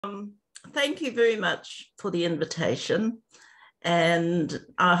Thank you very much for the invitation, and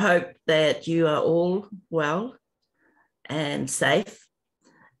I hope that you are all well and safe.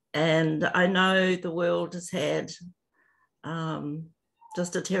 And I know the world has had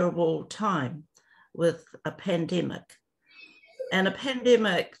just a terrible time with a pandemic, and a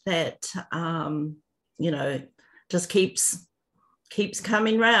pandemic that just keeps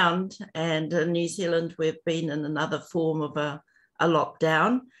coming round. And in New Zealand, we've been in another form of a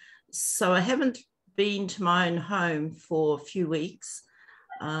lockdown. So I haven't been to my own home for a few weeks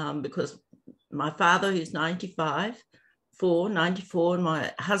because my father, who's 94, and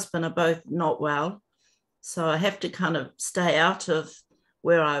my husband are both not well. So I have to kind of stay out of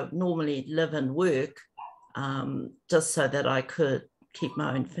where I normally live and work just so that I could keep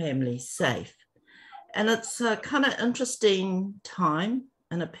my own family safe. And it's a kind of interesting time,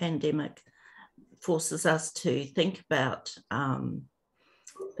 and a pandemic forces us to think about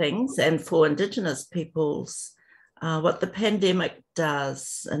things. And for Indigenous peoples, what the pandemic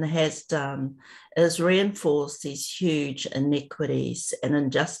does and has done is reinforce these huge inequities and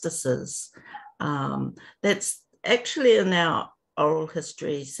injustices that's actually in our oral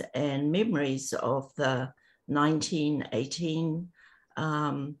histories and memories of the 1918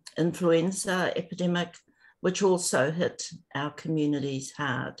 influenza epidemic, which also hit our communities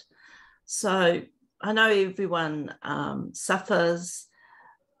hard. So I know everyone suffers,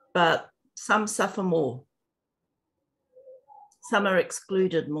 but some suffer more. Some are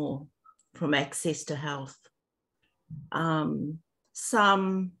excluded more from access to health.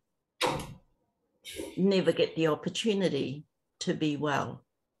 Some never get the opportunity to be well.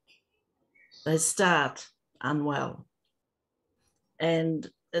 They start unwell,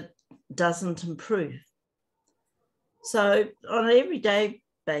 and it doesn't improve. So on an everyday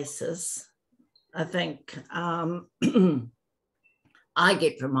basis, I think I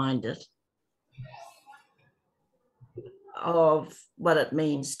get reminded of what it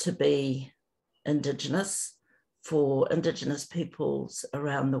means to be Indigenous for Indigenous peoples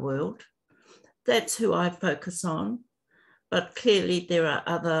around the world. That's who I focus on. But clearly there are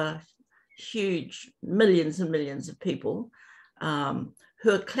other huge millions and millions of people who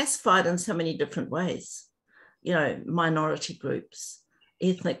are classified in so many different ways. You know, minority groups,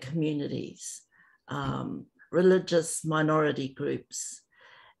 ethnic communities, religious minority groups.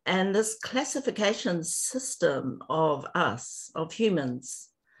 And this classification system of us, of humans,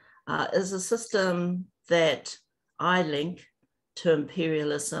 is a system that I link to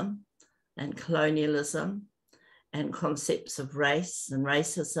imperialism and colonialism and concepts of race and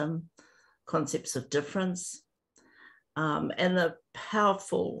racism, concepts of difference, and the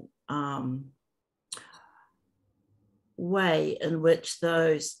powerful way in which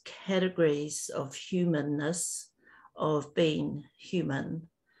those categories of humanness, of being human,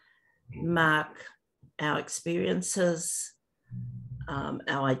 mark our experiences,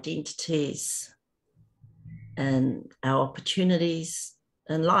 our identities, and our opportunities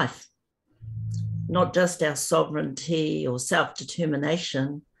in life. Not just our sovereignty or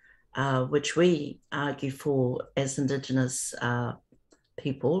self-determination, which we argue for as Indigenous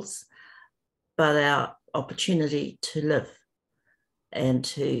peoples, but our opportunity to live and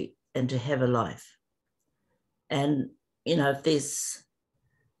to have a life. And you know,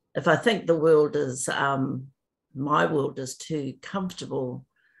 if I think the world is my world is too comfortable,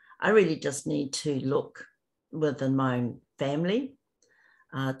 I really just need to look within my own family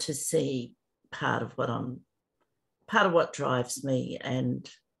to see part of what drives me and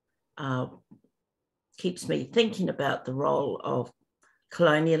keeps me thinking about the role of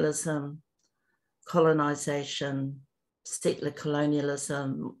colonialism, colonization, settler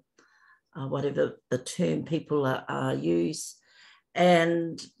colonialism, whatever the term people use,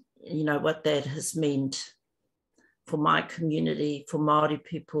 and you know what that has meant for my community, for Maori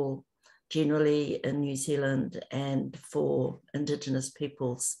people generally in New Zealand, and for Indigenous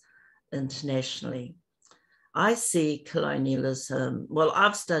peoples internationally. I see colonialism, well,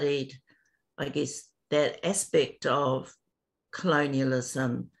 I've studied, I guess, that aspect of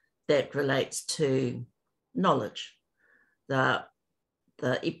colonialism that relates to knowledge, the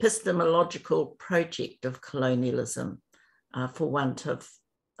epistemological project of colonialism, for want of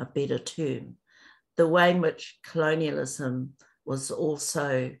a better term, the way in which colonialism was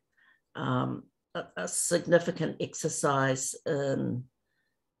also a significant exercise in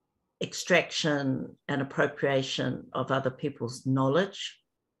extraction and appropriation of other people's knowledge,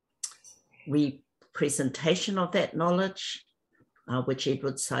 representation of that knowledge, which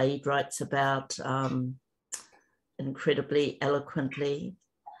Edward Said writes about incredibly eloquently,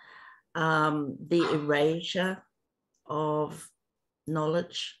 the erasure of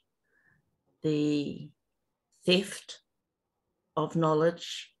knowledge, the theft of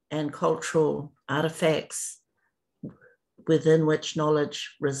knowledge and cultural artifacts within which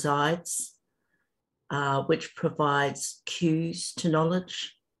knowledge resides, which provides cues to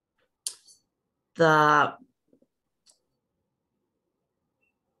knowledge, the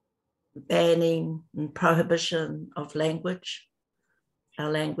banning and prohibition of language, our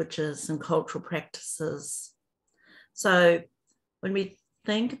languages and cultural practices. So when we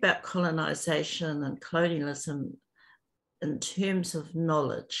think about colonization and colonialism in terms of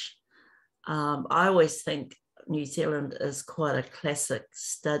knowledge, I always think New Zealand is quite a classic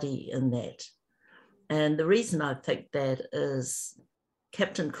study in that. And the reason I think that is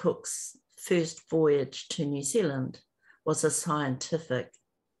Captain Cook's first voyage to New Zealand was a scientific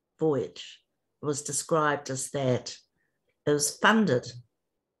voyage. It was described as that. It was funded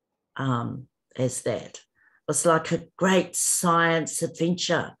as that. It was like a great science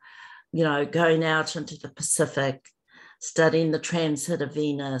adventure, you know, going out into the Pacific, studying the transit of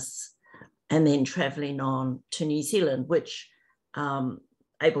Venus, and then travelling on to New Zealand, which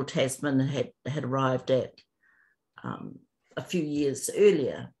Abel Tasman had arrived at a few years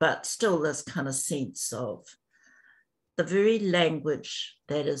earlier, but still this kind of sense of the very language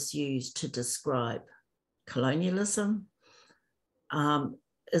that is used to describe colonialism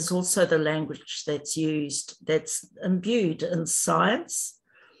is also the language that's used, that's imbued in science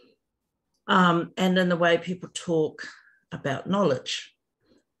and in the way people talk about knowledge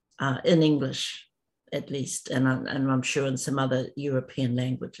in English, at least, and I'm sure in some other European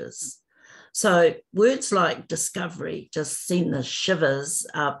languages. So words like discovery just send the shivers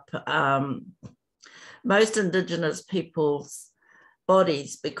up most Indigenous people's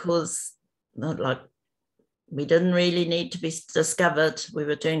bodies, because like we didn't really need to be discovered. We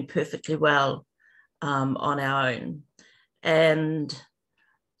were doing perfectly well on our own. And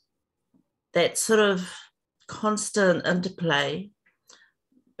that sort of constant interplay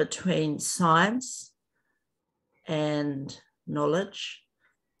between science and knowledge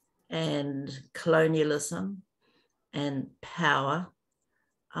and colonialism and power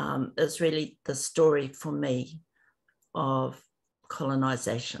is really the story for me of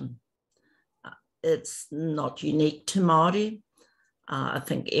colonization. It's not unique to Maori. I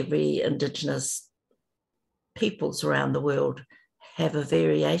think every Indigenous peoples around the world have a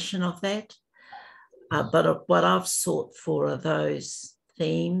variation of that. But what I've sought for are those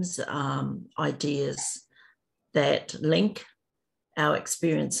themes, ideas that link our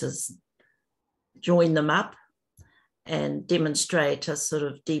experiences, join them up, and demonstrate a sort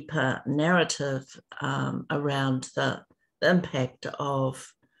of deeper narrative around the impact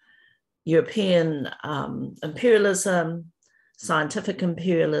of European imperialism, scientific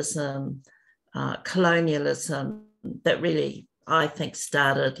imperialism, colonialism, that really, I think,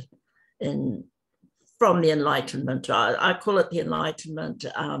 started from the Enlightenment. I call it the Enlightenment,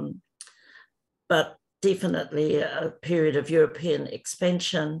 but definitely a period of European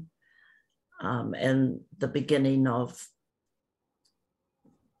expansion and the beginning of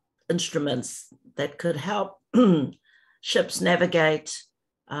instruments that could help ships navigate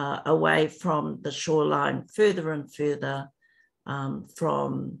away from the shoreline further and further,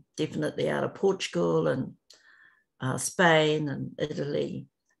 from definitely out of Portugal and Spain and Italy,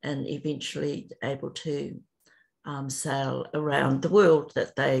 and eventually able to sail around the world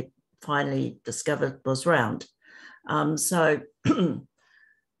that they finally discovered was round. So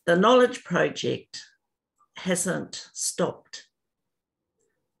the Knowledge Project hasn't stopped,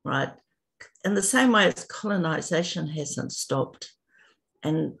 right? In the same way as colonization hasn't stopped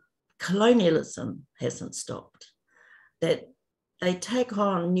and colonialism hasn't stopped, that they take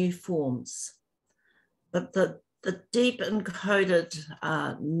on new forms, but the deep encoded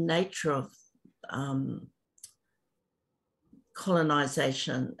nature of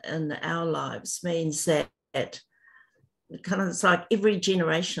colonization in our lives means that kind of it's like every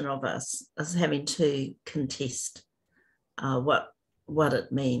generation of us is having to contest what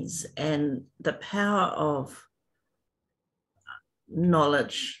it means, and the power of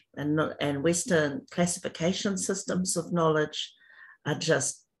knowledge and Western classification systems of knowledge are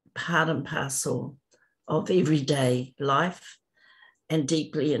just part and parcel of everyday life and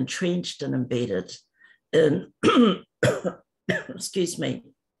deeply entrenched and embedded in excuse me,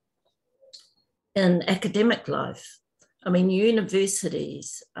 in academic life. I mean,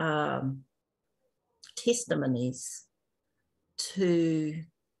 universities are testimonies to,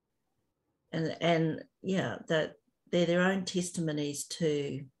 and yeah, that they're their own testimonies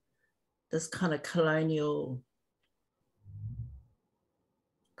to this kind of colonial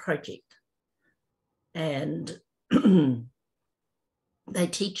project. And they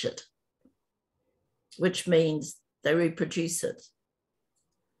teach it, which means they reproduce it.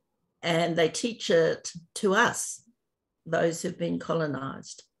 And they teach it to us, those who've been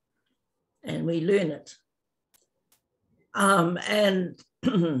colonized, and we learn it. And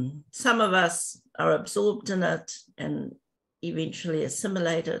some of us are absorbed in it and eventually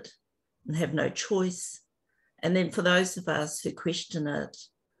assimilate it and have no choice. And then for those of us who question it,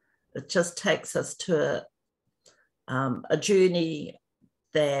 it just takes us to a journey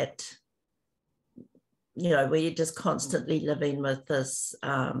that, you know, where you're just constantly living with this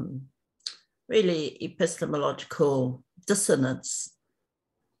really epistemological dissonance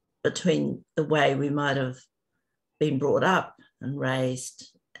between the way we might have been brought up and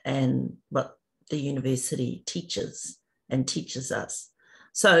raised and what the university teaches and teaches us.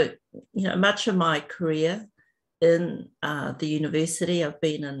 So, you know, much of my career in the university, I've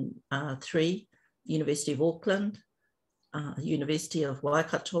been in 3, University of Auckland, University of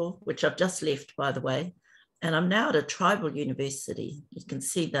Waikato, which I've just left, by the way, and I'm now at a tribal university. You can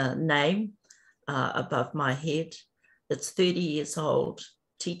see the name above my head. It's 30 years old,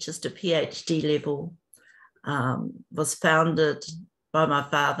 teaches to PhD level, was founded by my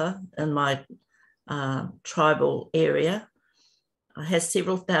father in my tribal area. It has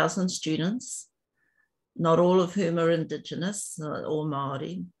several thousand students, not all of whom are Indigenous or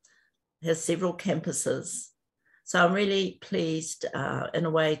Maori. It has several campuses. So I'm really pleased in a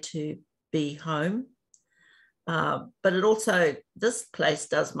way to be home. But it also, this place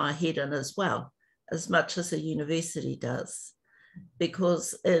does my head in as well, as much as a university does,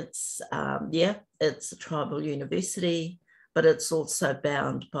 because it's, it's a tribal university, but it's also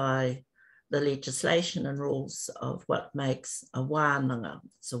bound by the legislation and rules of what makes a wānanga.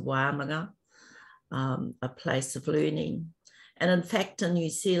 It's a wānanga, a place of learning. And in fact, in New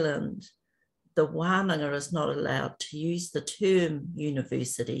Zealand, the wānanga is not allowed to use the term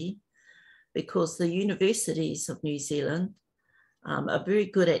university because the universities of New Zealand are very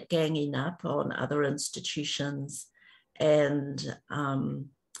good at ganging up on other institutions and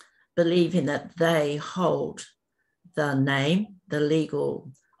believing that they hold the name, the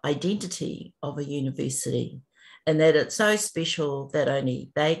legal identity of a university, and that it's so special that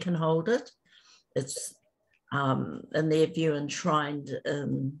only they can hold it. It's, in their view, enshrined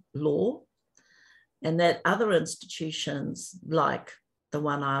in law, and that other institutions like the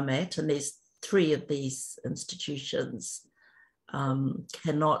one I'm at, and there's 3 of these institutions,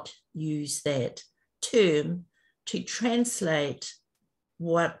 cannot use that term to translate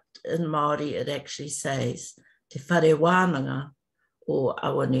what in Māori it actually says, te whare wānanga or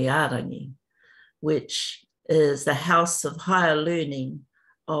Awanuiarangi, which is the house of higher learning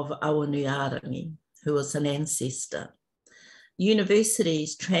of Awanuiarangi, who was an ancestor.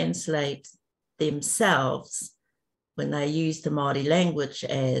 Universities translate themselves when they use the Māori language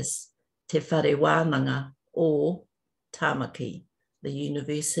as te whare wānanga or Tamaki, the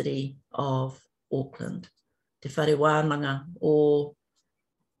University of Auckland, te whare wānanga or,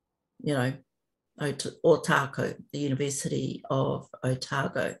 you know, Otago, the University of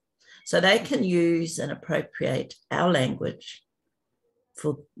Otago. So they can use and appropriate our language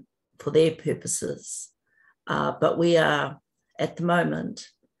for their purposes. But we are, at the moment,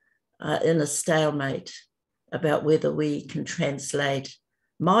 in a stalemate about whether we can translate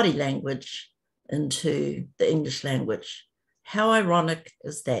Māori language into the English language. How ironic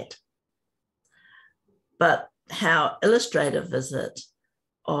is that? But how illustrative is it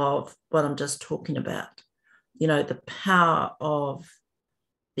of what I'm just talking about? You know, the power of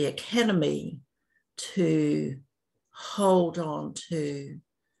the academy to hold on to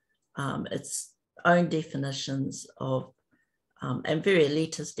its own definitions of, and very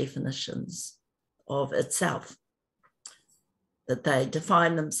elitist definitions of itself, that they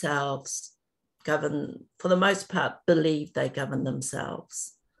define themselves, govern, for the most part, believe they govern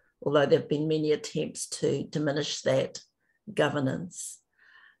themselves, although there have been many attempts to diminish that governance.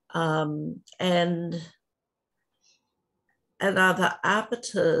 And are the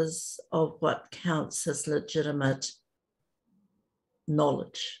arbiters of what counts as legitimate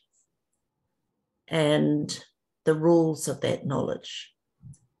knowledge and the rules of that knowledge,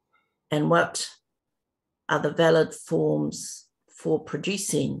 and what are the valid forms for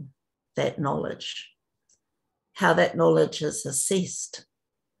producing that knowledge, how that knowledge is assessed,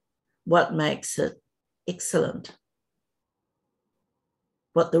 what makes it excellent,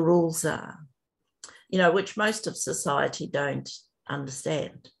 what the rules are, you know, which most of society don't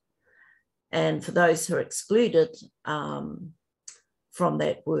understand. And for those who are excluded from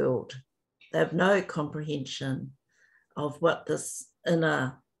that world, they have no comprehension of what this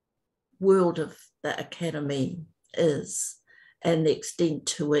inner world of the academy is and the extent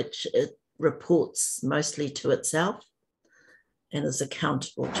to which it reports mostly to itself and is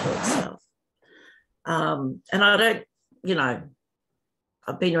accountable to itself. And I don't, you know,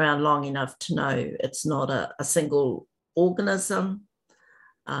 I've been around long enough to know it's not a single organism.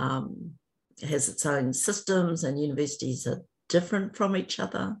 It has its own systems, and universities are different from each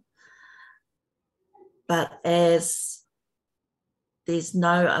other. But as there's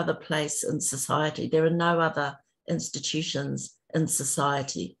no other place in society, there are no other institutions in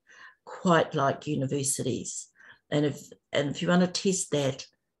society quite like universities. And if you want to test that,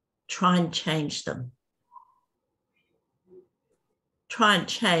 try and change them. Try and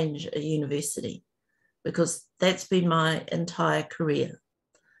change a university, because that's been my entire career,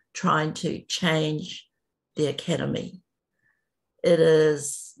 trying to change the academy. It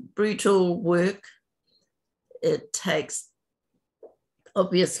is brutal work. It takes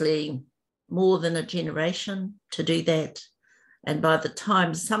obviously more than a generation to do that. And by the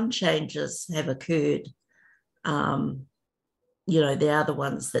time some changes have occurred, you know, they are the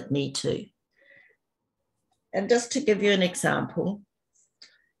ones that need to. And just to give you an example,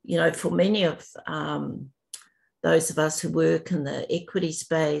 you know, for many of those of us who work in the equity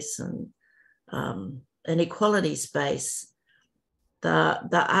space and inequality space,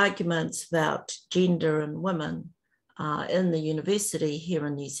 the arguments about gender and women in the university here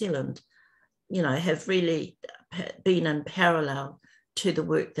in New Zealand, you know, have really been in parallel to the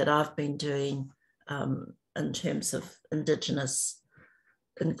work that I've been doing in terms of Indigenous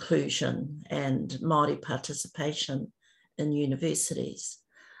inclusion and Maori participation in universities.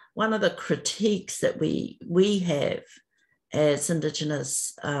 One of the critiques that we have as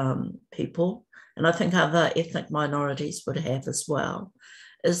Indigenous people, and I think other ethnic minorities would have as well,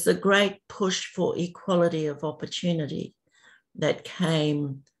 is the great push for equality of opportunity that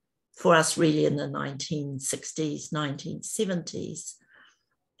came for us really in the 1960s, 1970s,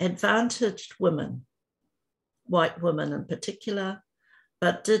 advantaged women, white women in particular,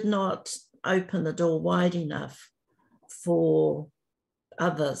 but did not open the door wide enough for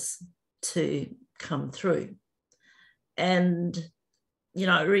others to come through. And, you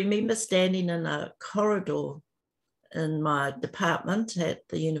know, I remember standing in a corridor in my department at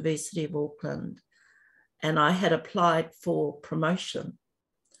the University of Auckland, and I had applied for promotion.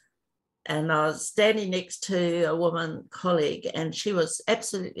 And I was standing next to a woman colleague, and she was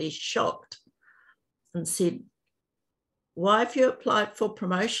absolutely shocked and said, "Why have you applied for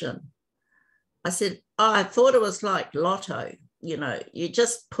promotion?" I said, "Oh, I thought it was like lotto. You know, you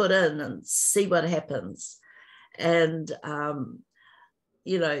just put in and see what happens." And,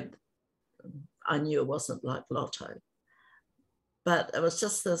 you know, I knew it wasn't like lotto. But it was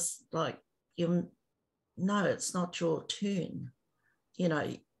just this like, no, it's not your turn. You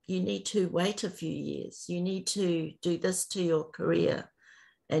know, you need to wait a few years. You need to do this to your career,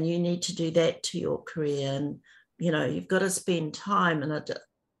 and you need to do that to your career. And, you know, you've got to spend time. And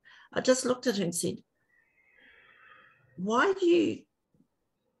I just looked at her and said, why do you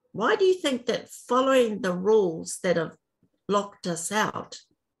think that following the rules that have locked us out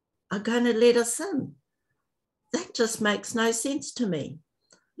are going to let us in? That just makes no sense to me.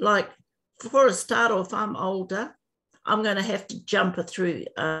 Like, for a start off, I'm older. I'm going to have to jump a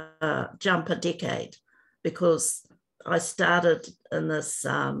decade, because I started in this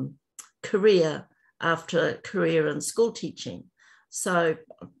career after a career in school teaching. So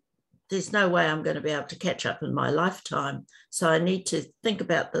there's no way I'm going to be able to catch up in my lifetime. So I need to think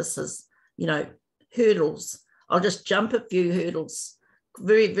about this as, you know, hurdles. I'll just jump a few hurdles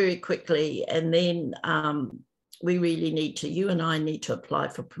very, very quickly. And then we really need to, you and I need to apply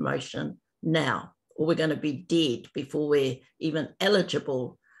for promotion now, or we're going to be dead before we're even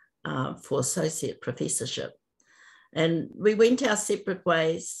eligible for associate professorship. And we went our separate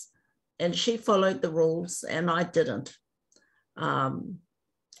ways, and she followed the rules and I didn't.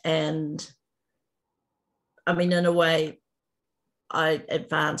 And I mean, in a way, I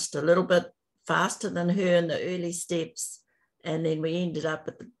advanced a little bit faster than her in the early steps. And then we ended up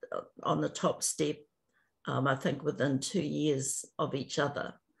on the top step, I think within 2 years of each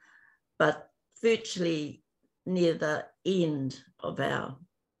other, but virtually near the end of our,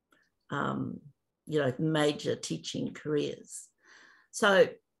 you know, major teaching careers. So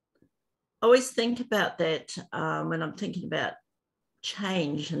I always think about that when I'm thinking about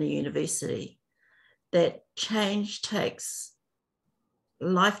change in a university, that change takes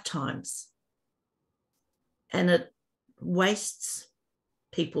lifetimes and it wastes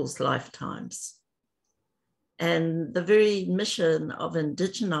people's lifetimes. And the very mission of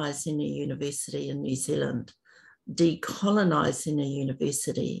Indigenising a university in New Zealand, decolonising a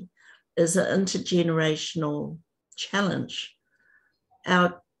university, is an intergenerational challenge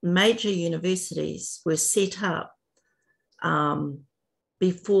our major universities were set up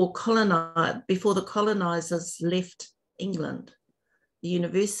before the colonizers left England. The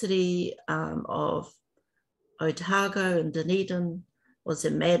University of Otago and Dunedin was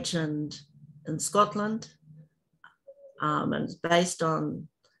imagined in Scotland, and it's based on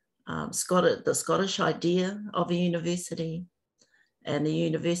the Scottish idea of a university, and the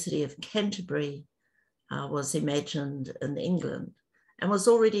University of Canterbury was imagined in England and was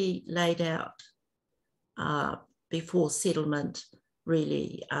already laid out before settlement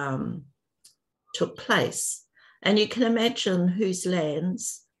really took place. And you can imagine whose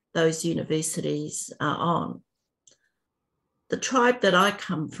lands those universities are on. The tribe that I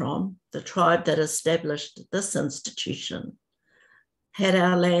come from, the tribe that established this institution, had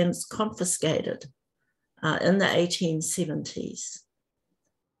our lands confiscated in the 1870s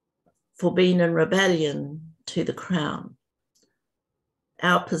for being in rebellion to the Crown.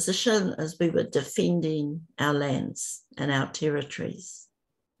 Our position is we were defending our lands and our territories.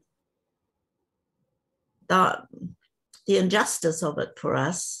 The injustice of it for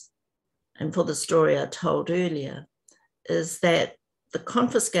us, and for the story I told earlier, is that the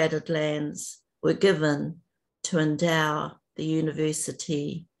confiscated lands were given to endow the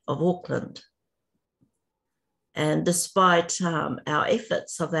University of Auckland. And despite our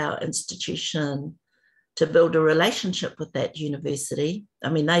efforts of our institution to build a relationship with that university, I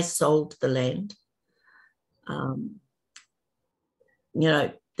mean, they sold the land. You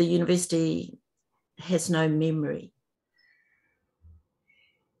know, the university has no memory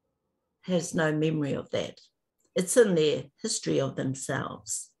of that. It's in their history of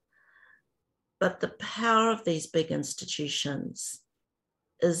themselves. But the power of these big institutions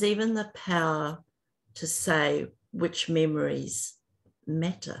is even the power to say which memories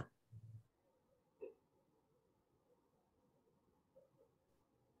matter.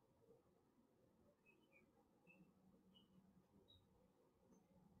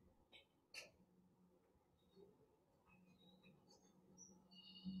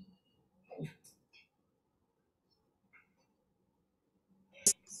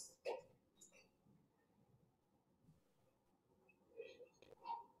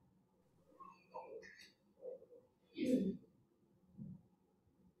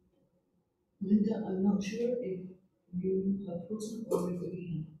 Linda, I'm not sure if you have frozen or if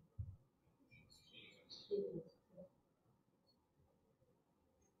we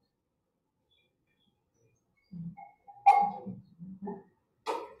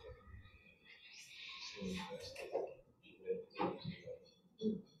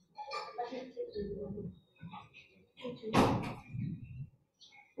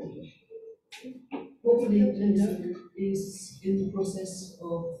hopefully Linda is in the process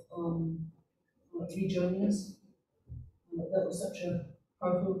of rejoining us. That was such a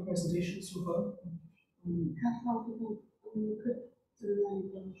powerful presentation so far. How far people could to the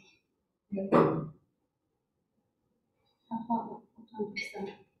line? Yeah. How far? What time is that?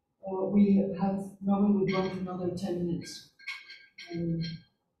 We have normally would run for another 10 minutes.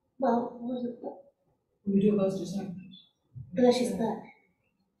 Well, what is it? We do a buzz just now. But she's back.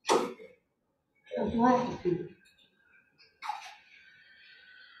 Oh, do I have to do?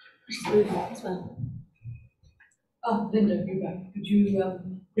 She's moving as well. Ah, Linda, you're back. Could you,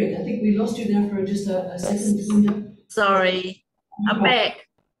 great, I think we lost you there for just a second, Linda. Sorry, I'm back.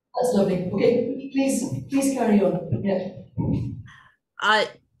 That's lovely. Okay, please carry on. Yeah.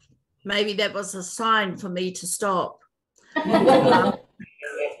 Maybe that was a sign for me to stop and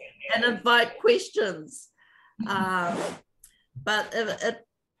invite questions. But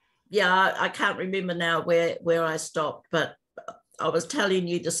yeah, I can't remember now where I stopped, but I was telling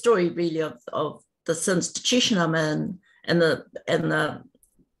you the story really of this institution I'm in, and the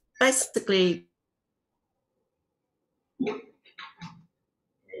basically.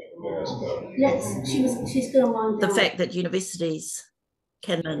 She's going to wind down. The fact that universities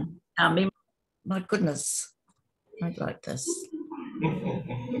can, my goodness, I'd like this. Why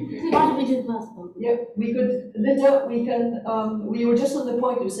don't we do the first one? Yeah, we could, Linda, we can, we were just on the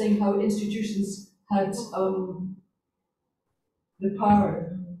point of saying how institutions had the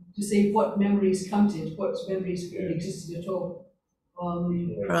power to say what memories counted, what memories really existed at all.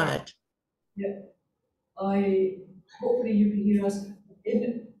 Right. Yeah. Hopefully you can hear us.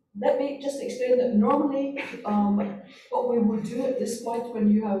 Let me just explain that normally what we would do at this point when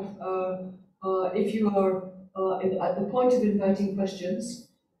you have, if you are at the point of inviting questions,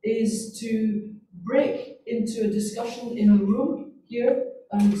 is to break into a discussion in a room here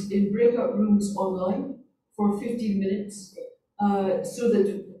and in breakout rooms online for 15 minutes, so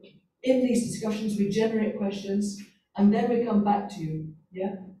that in these discussions we generate questions and then we come back to you.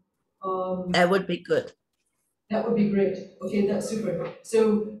 Yeah. That would be good. That would be great. Okay, that's super.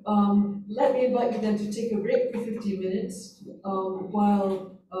 So let me invite you then to take a break for 15 minutes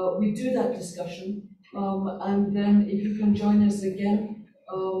while we do that discussion. And then if you can join us again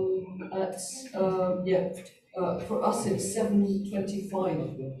at, for us it's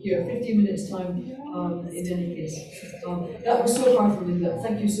 7:25 here, 15 minutes time in any case. That was so powerful, Linda.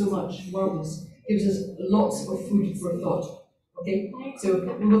 Thank you so much. Marvelous. Gives us lots of food for thought. Okay, so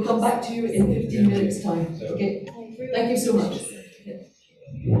we will come back to you in 15 minutes time. Okay, thank you so much.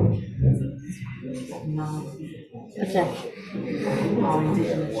 Okay.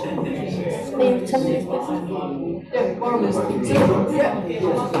 Yeah, marvelous. So,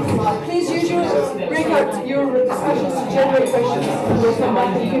 please use your breakout, your discussions to generate questions. We'll come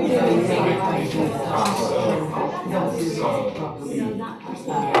back in 15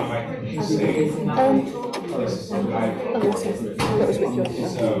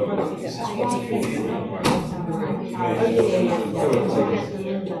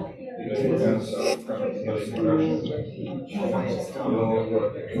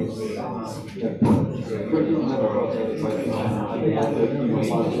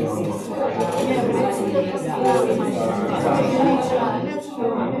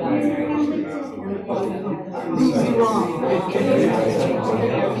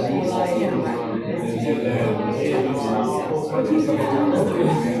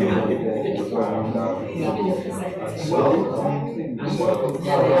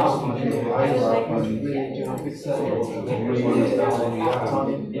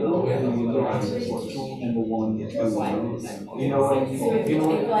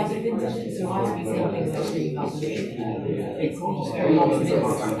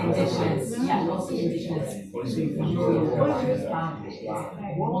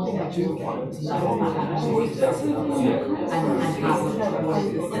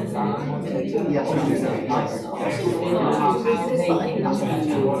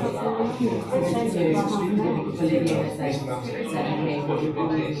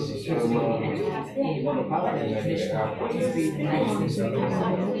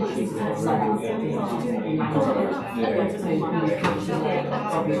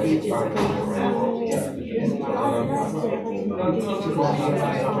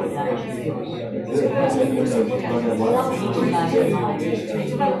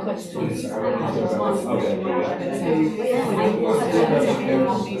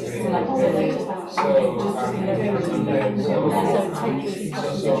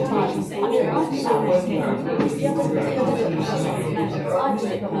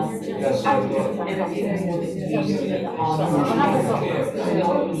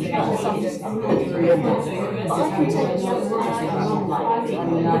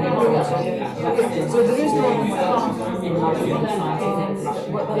 So there is no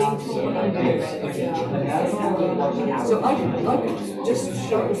so I could just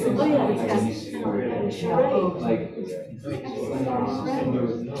show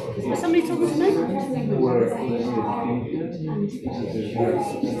Is somebody talking to me?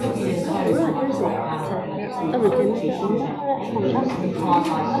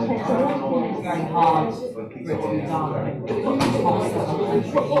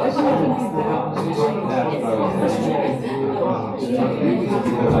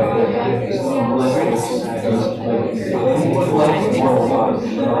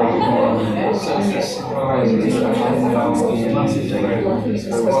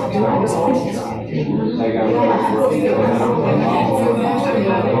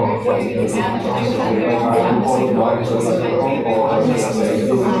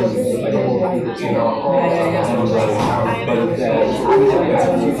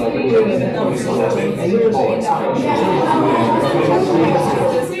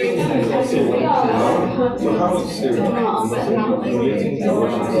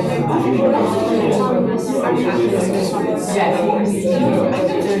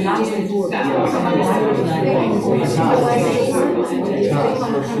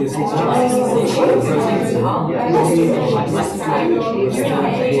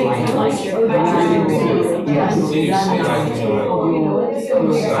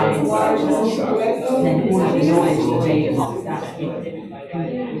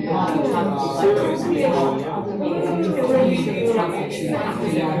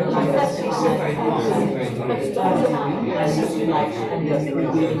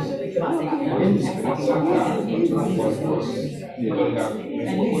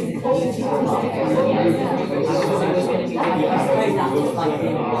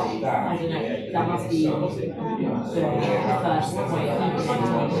 That must be the first way of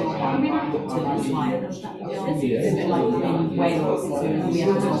to this time. Like in Wales, we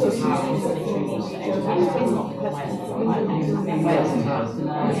have to talk about literally in Wales we have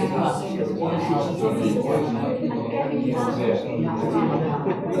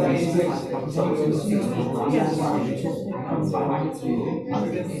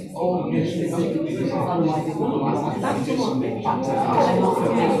to learn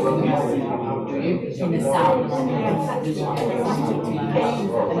in the south,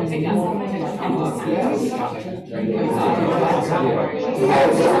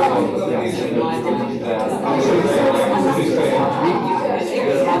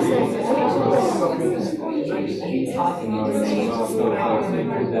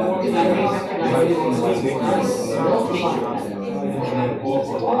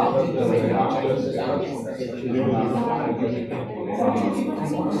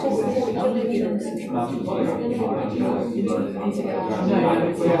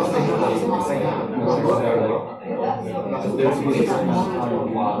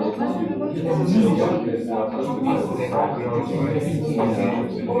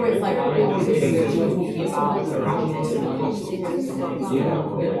 or it's like yeah, it's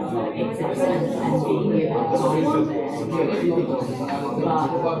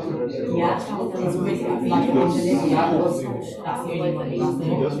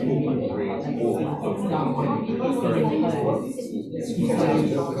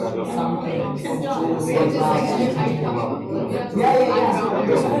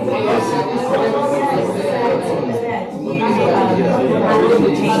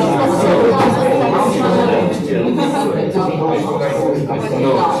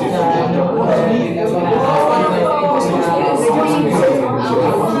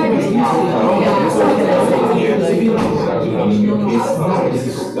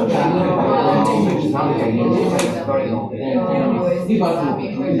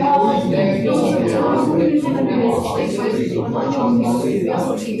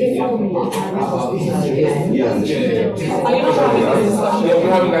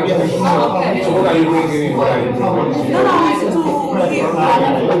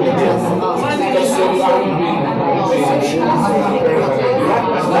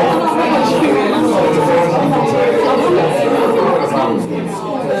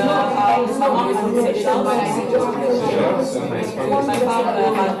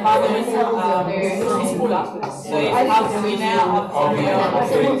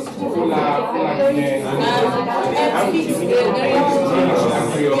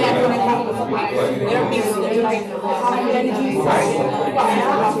really like that's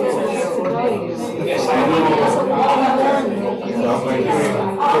the only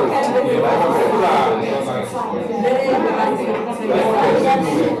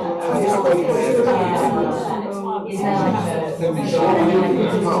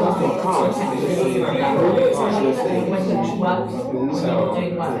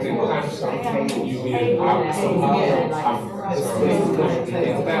one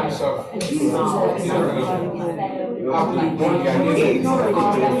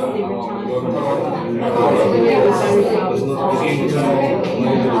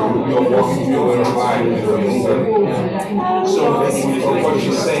So what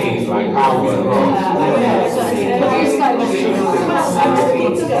you're saying, like how we're wrong.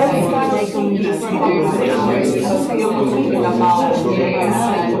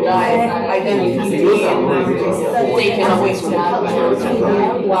 Taken away from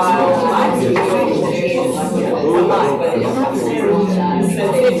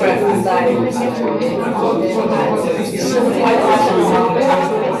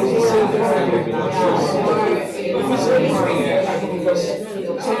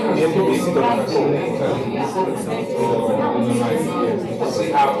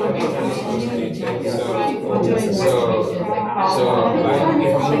So like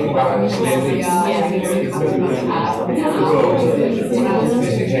if I'm looking back at slavery,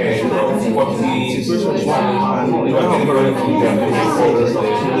 what these they were really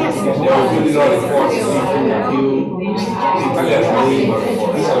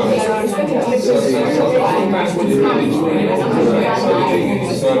not sometimes when you're really doing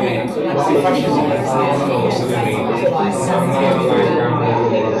studying,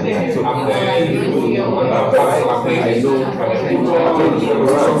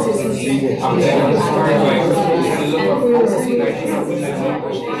 I'm Everything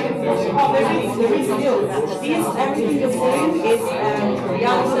you're saying is the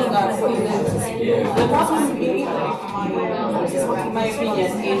answer that the problem in my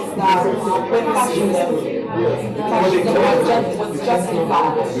opinion is that when fascism was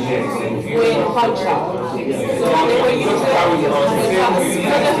justified with culture. So they were using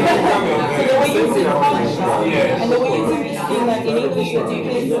culture and they were using in English the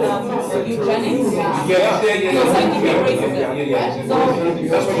eugenics. So scientific racism. So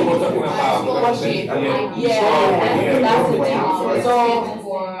that's what you were talking about. that's the thing. So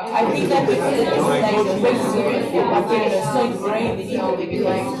I think that it's like racism is so ingrained in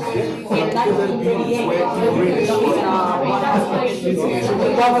individuals. In 1938, the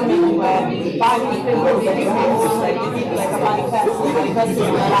government were 5 people like they did like a manifesto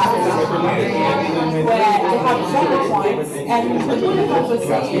where they have bullet points, and the bullet points were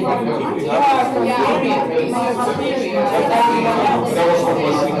saying you are from Syria, and everyone else.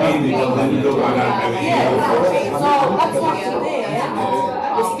 Yeah, so that's why today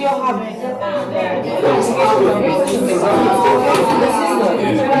we still have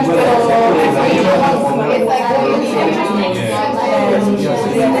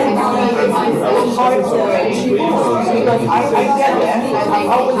because I get it. I've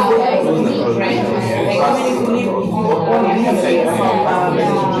always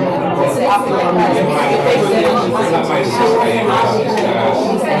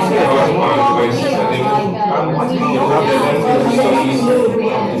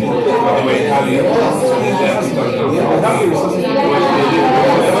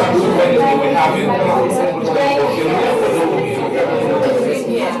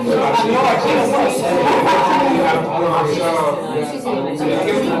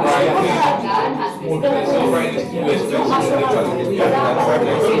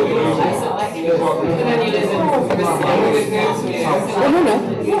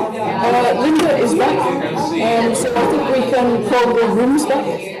Linda is back, so I think we can call the rooms back,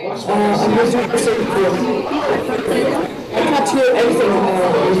 and we'll do the same thing. I can't hear anything.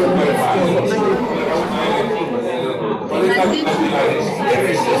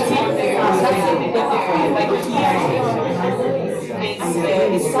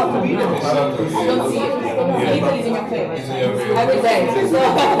 It's subtle. I don't see it. Italy is in your face. Every day.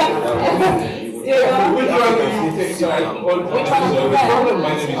 Which one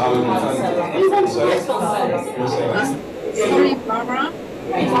Sorry, Barbara.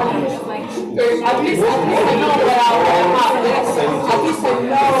 At least I know where I am. At least I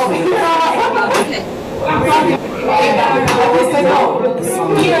know. At least I know.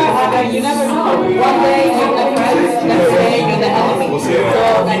 Here, you never know. One day you're the friend, next day you're the enemy. So,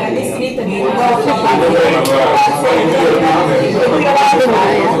 like, at least in Italy, you know, it's a problem.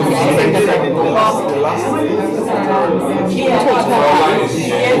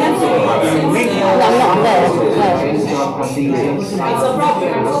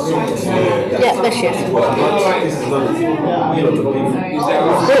 Yeah, bless you.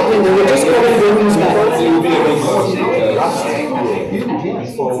 We're just going to rooms back.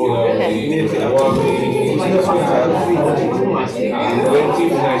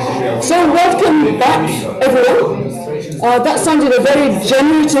 So welcome back, everyone. That sounded a very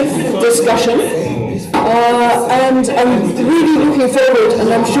generative discussion, and I'm really looking forward,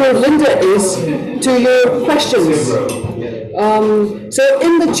 and I'm sure Linda is, to your questions. So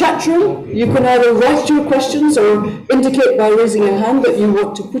in the chat room, you can either write your questions or indicate by raising a hand that you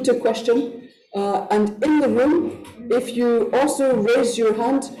want to put a question. And in the room, if you also raise your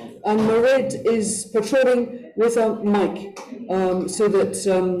hand, and Mairead is patrolling with a mic, so that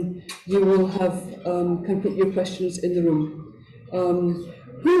you will have can put your questions in the room.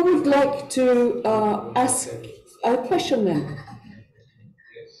 Who would like to ask a question then?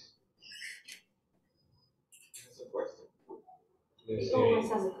 He always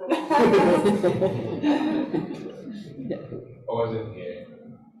has a question.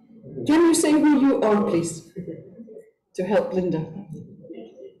 Can you say who you are, please, to help Linda?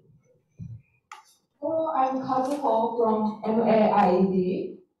 Hello, I'm Kazuho from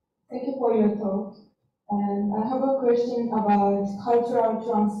MAID. Thank you for your talk. And I have a question about cultural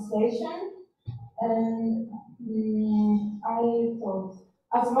translation. And I thought,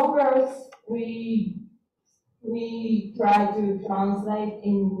 as long as we try to translate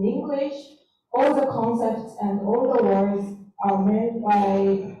in English, all the concepts and all the words are made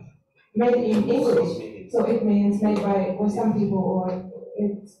in English. So it means made by Western people, or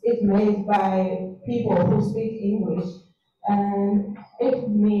it's made by people who speak English. And it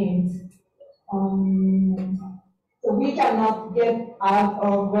means so we cannot get out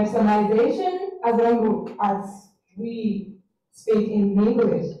of Westernization as long as we speak in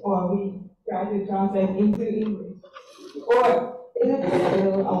English or we try to translate into English? Or is it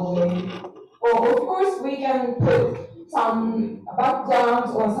still a way? Or of course we can put some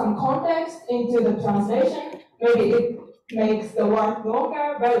backgrounds or some context into the translation. Maybe it makes the word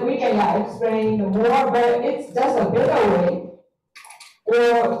longer, but we can explain more, but it's just a better way.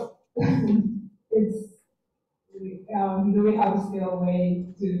 Or it's do we have still a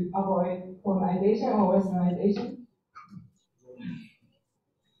way to avoid colonization or westernization?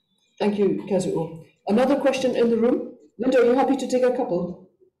 Thank you, Kazuo. Another question in the room? Linda, are you happy to take a couple?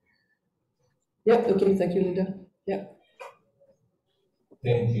 Yeah, okay, thank you, Linda. Yeah.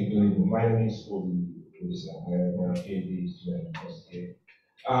 Thank you. My name is Obi. I'm a PhD student.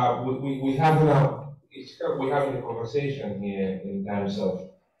 We're having a conversation here in terms of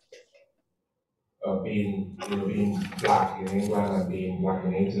being black in England and being black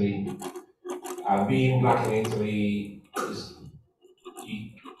in Italy. Being black in Italy is,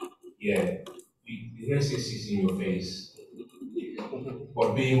 the racist is in your face.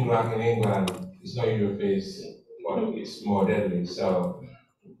 But being black in England is not in your face, but it's more deadly. So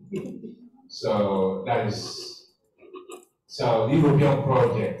that is, so the European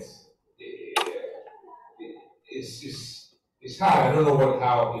project, it's hard. I don't know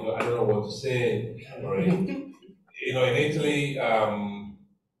I don't know what to say. Right? In Italy,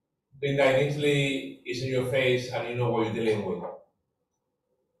 Linda, in Italy, it's in your face and you know what you're dealing with.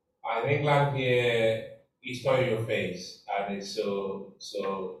 In England here, it's not in your face and it's so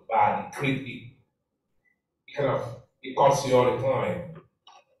bad. It cuts you all the time.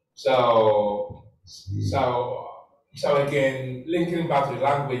 So again, linking back to the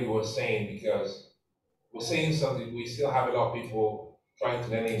language you were saying, because we're saying something, we still have a lot of people trying to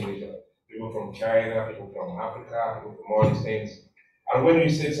learn English. People from China, people from Africa, people from all these things. And when you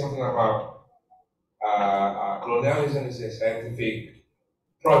say something about colonialism is a scientific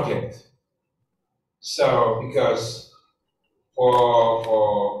project, so because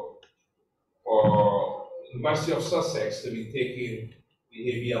for University of Sussex to be taking the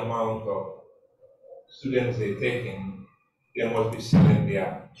heavy amount of students they're taking, they must be selling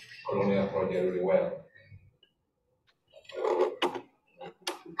their colonial project really well.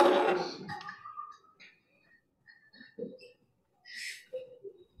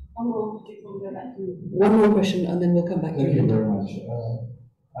 One more question and then we'll come back to you. Thank you very much.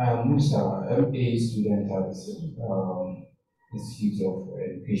 I am Musa, MA student at Institute of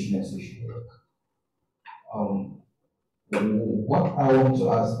Education and Social Work. What I want to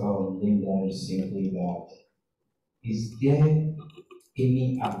ask Linda is simply that, is there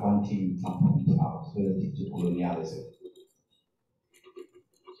any advantage you can point out relative to colonialism?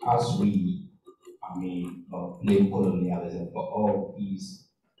 As we, blame colonialism for all these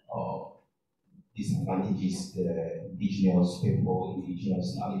disadvantages the indigenous people, indigenous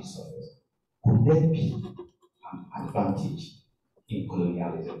knowledge suffers, could there be an advantage in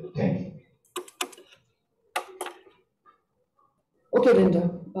colonialism? Thank you. Okay, Linda,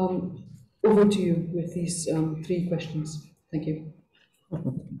 over to you with these 3 questions. Thank you.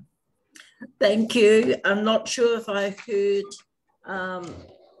 Thank you. I'm not sure if I heard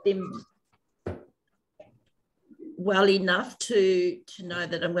them well enough to know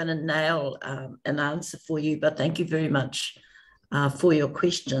that I'm going to nail an answer for you, but thank you very much for your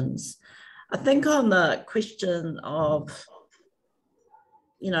questions. I think on the question of,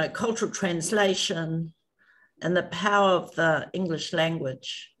 cultural translation and the power of the English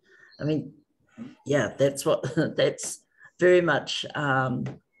language, that's very much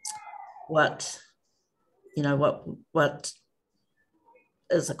what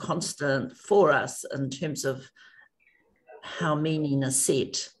is a constant for us in terms of how meaning is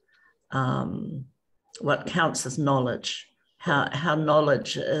set, what counts as knowledge, how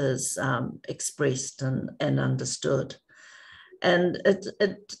knowledge is expressed and understood. And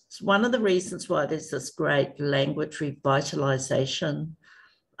it's one of the reasons why there's this great language revitalization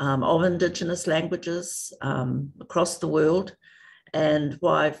of Indigenous languages across the world, and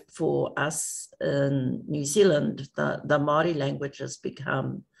why for us in New Zealand, the Maori language has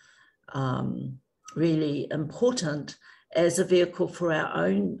become really important as a vehicle for our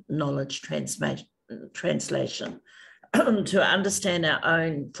own knowledge translation, to understand our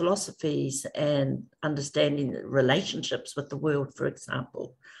own philosophies and understanding relationships with the world, for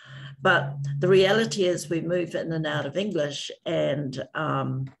example. But the reality is we move in and out of English, and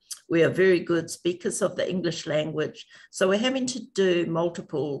we are very good speakers of the English language. So we're having to do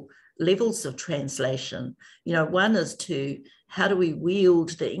multiple levels of translation. One is to how do we wield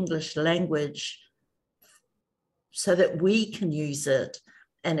the English language so that we can use it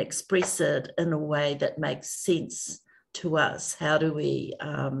and express it in a way that makes sense to us? How do we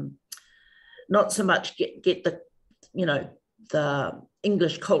not so much get the, the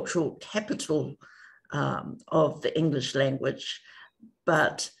English cultural capital of the English language,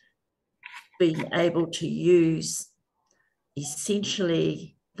 but being able to use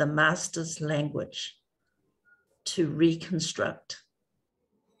essentially the master's language to reconstruct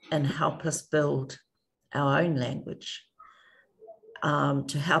and help us build our own language,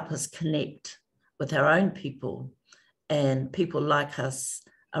 to help us connect with our own people and people like us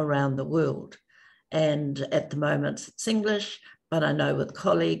around the world. And at the moment it's English, but I know with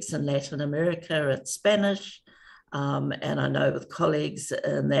colleagues in Latin America it's Spanish, and I know with colleagues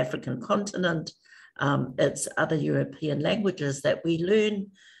in the African continent it's other European languages that we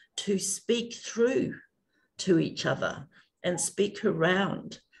learn to speak through to each other and speak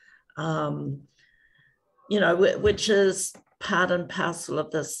around, which is part and parcel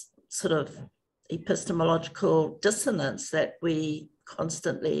of this sort of epistemological dissonance that we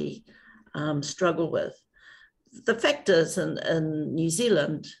constantly struggle with. The fact is, in New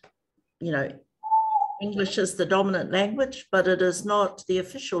Zealand, English is the dominant language, but it is not the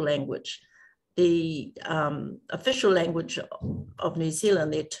official language. The official language of New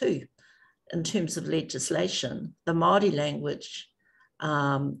Zealand, there are two in terms of legislation: the Maori language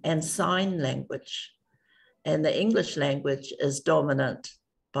and sign language. And the English language is dominant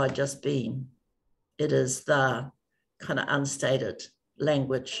by just being. It is the kind of unstated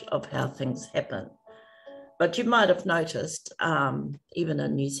language of how things happen. But you might have noticed, even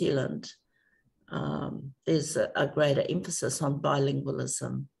in New Zealand, there's a greater emphasis on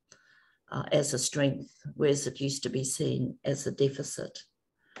bilingualism as a strength, whereas it used to be seen as a deficit.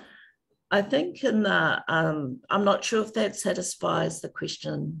 I think in the, I'm not sure if that satisfies the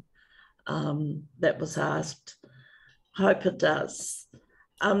question that was asked. I hope it does.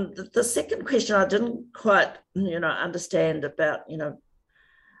 The second question I didn't quite, understand about,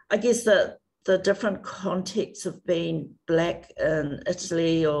 I guess the different contexts of being Black in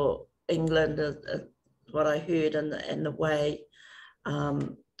Italy or England, what I heard, and the way,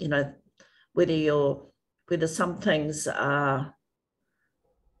 whether some things are,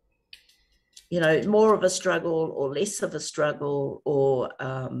 more of a struggle or less of a struggle, or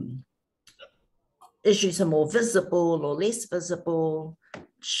issues are more visible or less visible,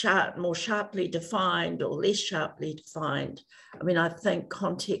 more sharply defined or less sharply defined. I mean, I think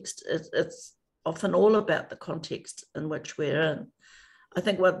context, it's often all about the context in which we're in. I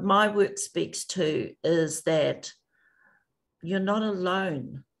think what my work speaks to is that you're not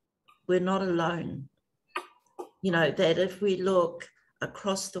alone. We're not alone. That if we look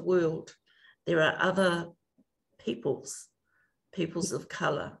across the world, there are other peoples of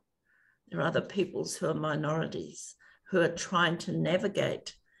colour. There are other peoples who are minorities, who are trying to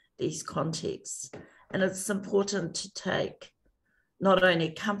navigate these contexts. And it's important to take not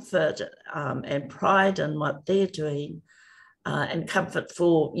only comfort and pride in what they're doing, and comfort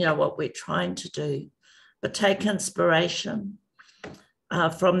for what we're trying to do, but take inspiration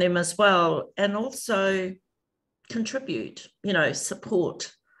from them as well, and also contribute,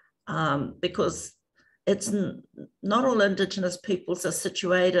 support, because it's not all Indigenous peoples are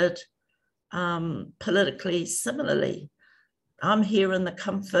situated politically similarly. I'm here in the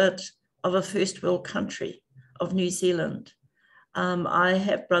comfort of a first world country of New Zealand. I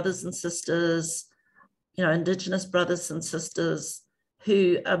have brothers and sisters, Indigenous brothers and sisters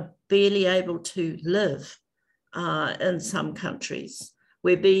who are barely able to live in some countries,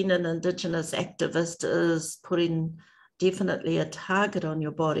 where being an Indigenous activist is putting definitely a target on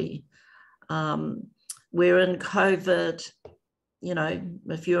your body. We're in COVID,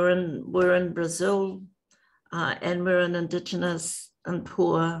 if we're in Brazil and we're an Indigenous and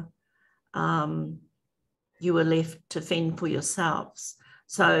poor, you were left to fend for yourselves.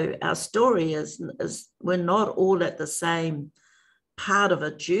 So our story is we're not all at the same part of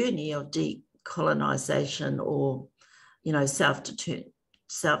a journey of decolonisation or,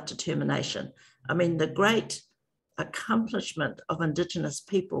 self-determination. I mean, the great accomplishment of Indigenous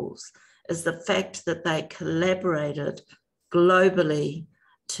peoples is the fact that they collaborated globally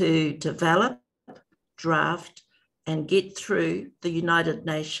to develop, draft, and get through the United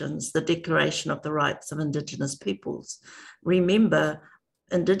Nations, the Declaration of the Rights of Indigenous Peoples. Remember,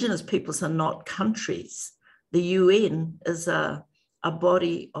 Indigenous peoples are not countries. The UN is a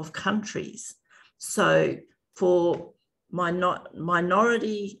body of countries. So for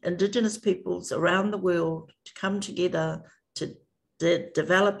minority Indigenous peoples around the world to come together to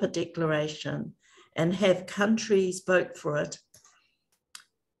develop a declaration and have countries vote for it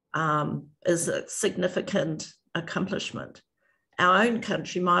is a significant accomplishment. our own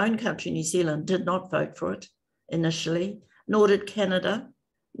country, my own country, New Zealand, did not vote for it initially, nor did Canada,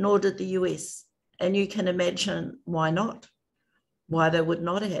 nor did the US. And you can imagine why not, why they would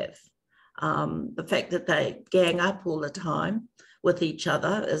not have. The fact that they gang up all the time with each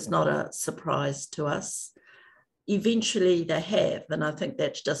other is not a surprise to us. Eventually they have, and I think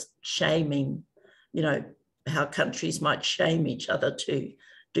that's just shaming, you know, how countries might shame each other to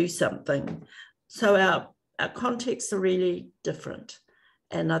do something. So our contexts are really different.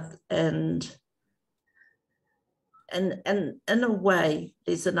 And in a way,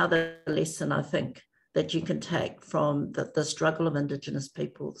 there's another lesson, I think, that you can take from the struggle of Indigenous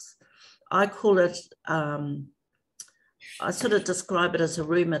peoples. I call it, I sort of describe it as a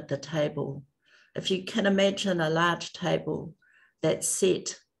room at the table. If you can imagine a large table that's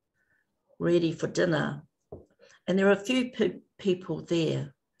set, ready for dinner, and there are a few people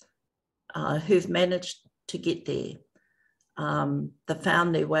there who've managed to get there. They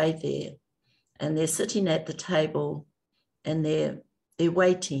found their way there, and they're sitting at the table, and they're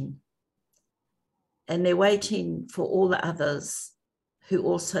waiting. And they're waiting for all the others who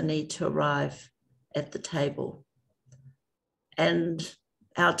also need to arrive at the table. And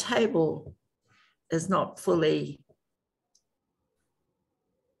our table is not fully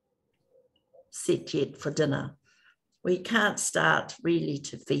set yet for dinner. We can't start really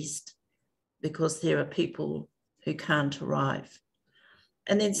to feast because there are people who can't arrive.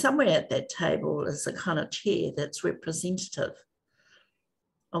 And then somewhere at that table is a kind of chair that's representative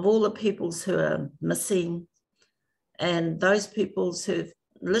of all the peoples who are missing and those peoples who've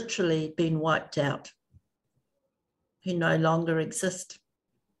literally been wiped out, who no longer exist.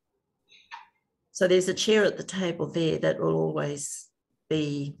 So there's a chair at the table there that will always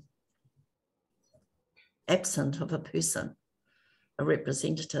be absent of a person, a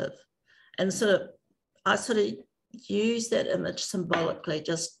representative. And I sort of use that image symbolically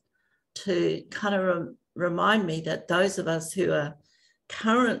just to kind of remind me that those of us who are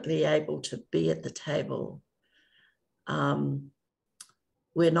currently able to be at the table,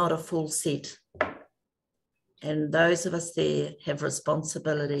 we're not a full set. And those of us there have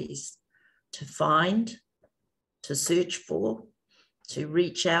responsibilities to find, to search for, to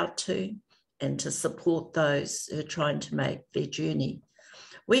reach out to, and to support those who are trying to make their journey.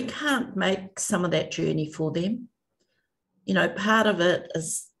 We can't make some of that journey for them. You know, part of it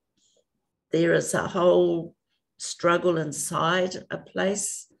is there is a whole struggle inside a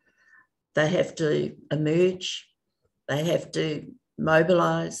place. They have to emerge. They have to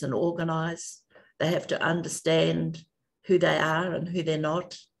mobilize and organize. They have to understand who they are and who they're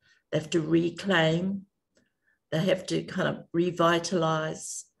not. They have to reclaim. They have to kind of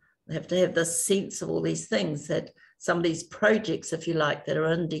revitalize. They have to have this sense of all these things, that some of these projects, if you like, that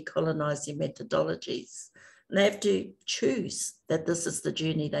are in decolonising methodologies, and they have to choose that this is the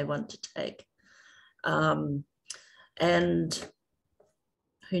journey they want to take. And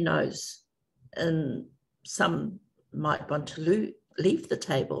who knows, and some might want to leave the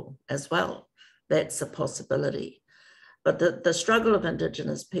table as well. That's a possibility. But the struggle of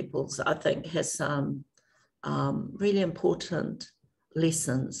Indigenous peoples, I think, has some really important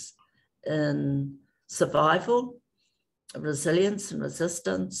lessons in survival, resilience and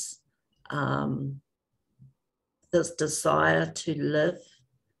resistance, this desire to live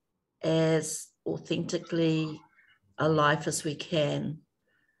as authentically a life as we can,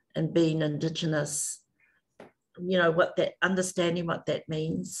 and being Indigenous, you know, understanding what that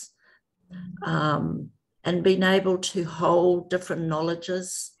means, and being able to hold different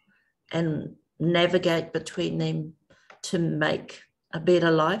knowledges and navigate between them to make a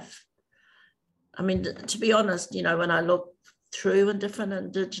better life. I mean, to be honest, you know, when I look through in different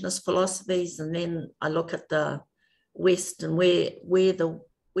Indigenous philosophies, and then I look at the West and where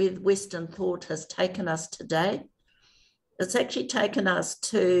Western thought has taken us today, it's actually taken us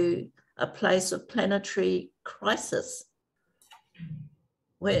to a place of planetary crisis,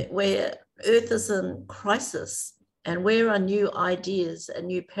 where Earth is in crisis, and where are new ideas and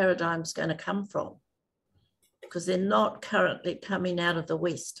new paradigms going to come from? Because they're not currently coming out of the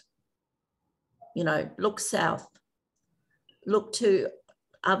West. You know, look south, look to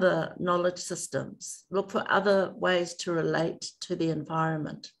other knowledge systems, look for other ways to relate to the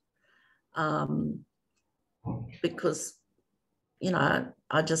environment. Because, you know,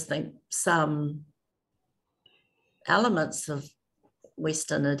 I just think some elements of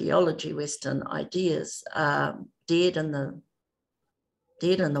Western ideology, Western ideas are dead in the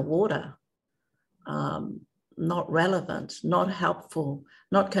water, not relevant, not helpful,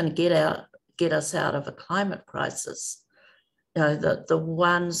 not going to get us out of a climate crisis. You know, the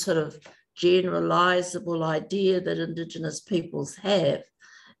one sort of generalizable idea that Indigenous peoples have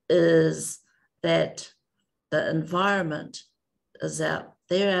is that the environment is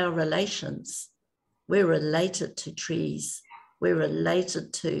they're our relations. We're related to trees. We're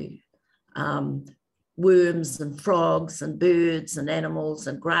related to worms and frogs and birds and animals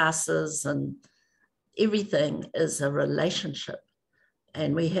and grasses, and everything is a relationship.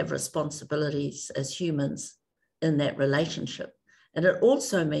 And we have responsibilities as humans in that relationship. And it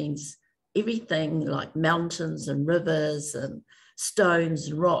also means everything like mountains and rivers and stones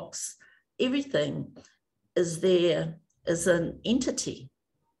and rocks, everything is there as an entity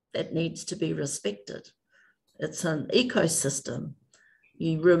that needs to be respected. It's an ecosystem.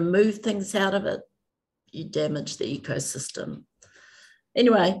 You remove things out of it, you damage the ecosystem.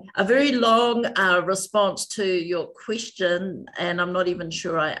 Anyway, a very long response to your question, and I'm not even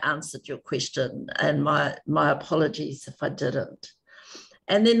sure I answered your question, and my apologies if I didn't.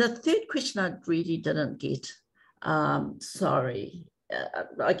 And then the third question I really didn't get. Sorry,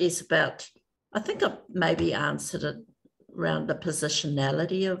 I guess I think I maybe answered it around the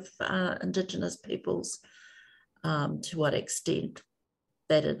positionality of Indigenous peoples, to what extent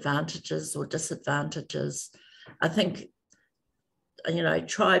that advantages or disadvantages. I think,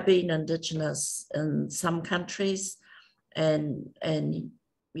 try being Indigenous in some countries and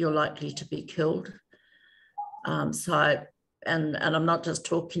you're likely to be killed. And I'm not just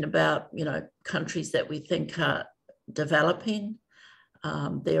talking about, countries that we think are developing.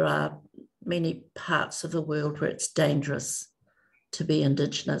 There are many parts of the world where it's dangerous to be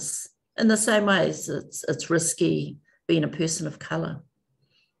Indigenous. In the same ways, it's risky being a person of colour.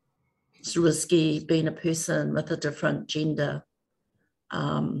 It's risky being a person with a different gender.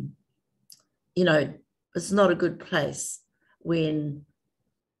 It's not a good place when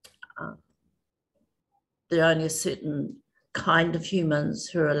there are only a certain kind of humans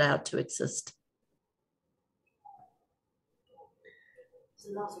who are allowed to exist.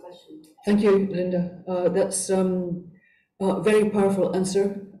 Last question. Thank you, Linda. That's a very powerful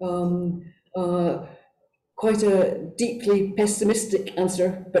answer. Quite a deeply pessimistic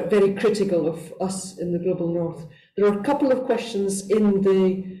answer, but very critical of us in the global north. There are a couple of questions in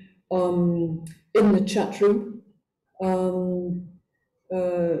the chat room.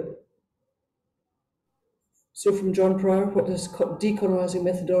 So from John Pryor, what does decolonising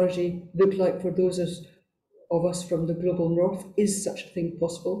methodology look like for those of us from the global north? Is such a thing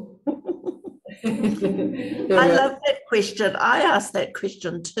possible? I love that question. I asked that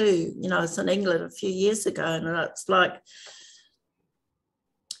question too. It's in England a few years ago, and it's like,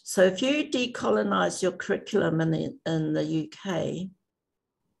 so if you decolonise your curriculum in the UK,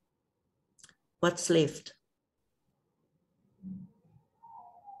 what's left?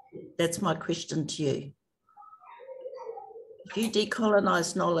 That's my question to you. If you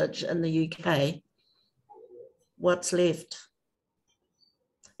decolonise knowledge in the UK, what's left?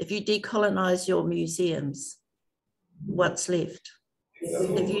 If you decolonise your museums, what's left?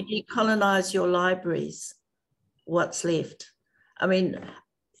 If you decolonise your libraries, what's left? I mean,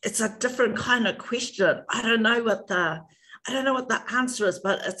 it's a different kind of question. I don't know what the answer is,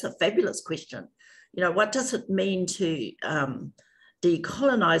 but it's a fabulous question. What does it mean to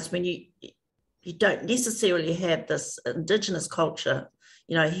decolonise when you don't necessarily have this Indigenous culture?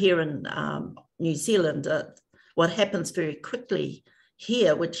 Here in New Zealand, what happens very quickly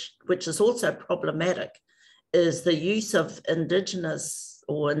here, which is also problematic, is the use of Indigenous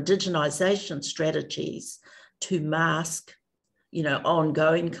or indigenization strategies to mask,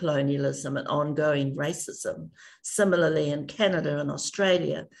 ongoing colonialism and ongoing racism. Similarly in Canada and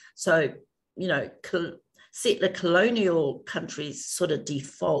Australia. So, settler colonial countries sort of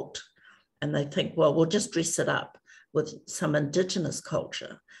default and they think, well, we'll just dress it up with some Indigenous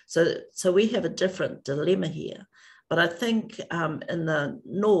culture. So we have a different dilemma here. But I think in the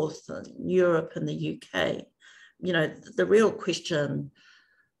North, Europe and the UK, the real question,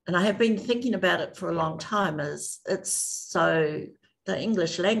 and I have been thinking about it for a long time, is the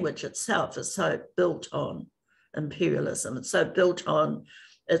English language itself is so built on imperialism. It's so built on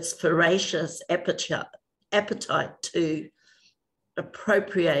its voracious appetite to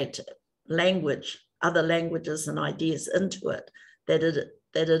appropriate language, other languages and ideas into it, that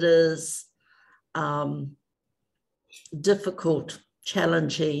it is difficult,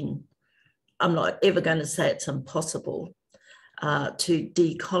 challenging. I'm not ever going to say it's impossible to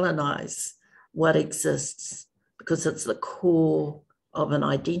decolonize what exists, because it's the core of an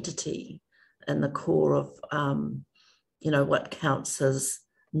identity and the core of what counts as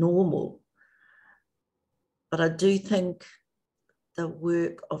normal. But I do think the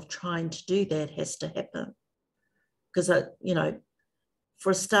work of trying to do that has to happen, because for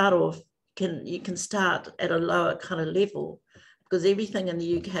a start off, you can start at a lower kind of level, because everything in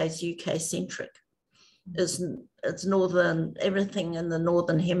the UK is UK-centric. It's northern, everything in the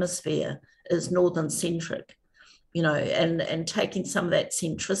northern hemisphere is northern-centric, you know, and taking some of that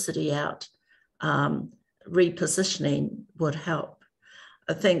centricity out, repositioning would help.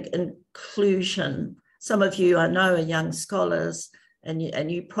 I think inclusion, some of you I know are young scholars, and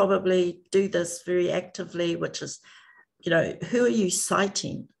you probably do this very actively, which is, you know, who are you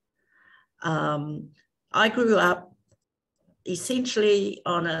citing? I grew up essentially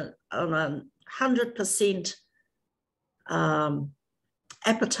on a 100%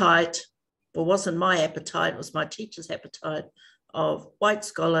 appetite, well, wasn't my appetite, it was my teacher's appetite, of white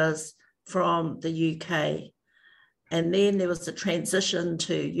scholars from the UK. And then there was the transition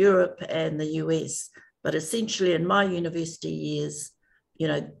to Europe and the US. But essentially in my university years, you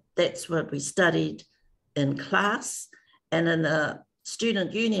know, that's what we studied in class. And in the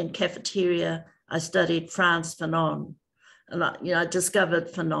student union cafeteria, I studied Frantz Fanon. And I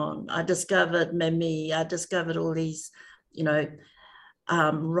discovered Fanon, I discovered Mimi, I discovered all these, you know,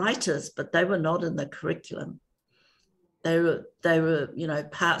 writers, but they were not in the curriculum. They were, you know,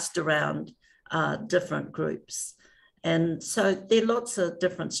 passed around different groups. And so there are lots of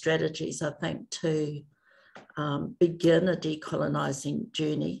different strategies, I think, to begin a decolonizing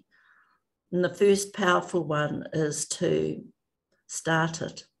journey. And the first powerful one is to start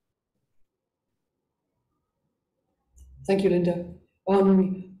it. Thank you, Linda.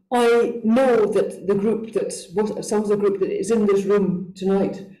 I know that the group some of the group that is in this room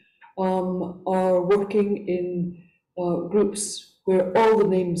tonight are working in groups where all the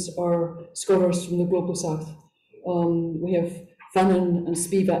names are scholars from the Global South. We have Fanon and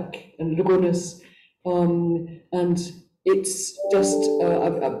Spivak and Lugonis, and it's just,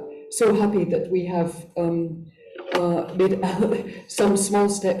 I'm so happy that we have made some small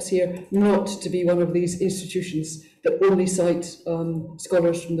steps here not to be one of these institutions that only cite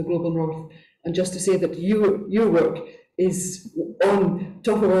scholars from the Global North. And just to say that your work is on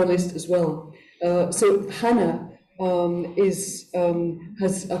top of our list as well. So Hannah has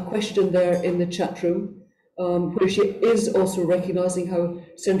a question there in the chat room, where she is also recognising how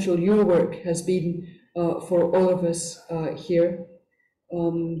central your work has been for all of us here.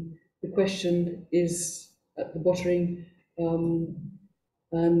 The question is at the bottom,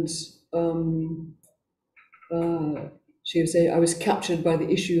 she would say, I was captured by the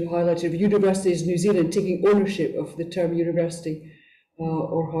issue highlighted of universities in New Zealand taking ownership of the term university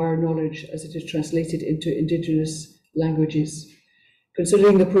or higher knowledge as it is translated into Indigenous languages.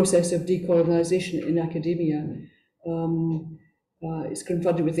 Considering the process of decolonisation in academia, is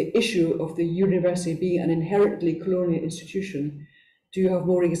confronted with the issue of the university being an inherently colonial institution. Do you have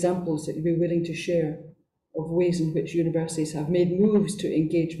more examples that you'd be willing to share of ways in which universities have made moves to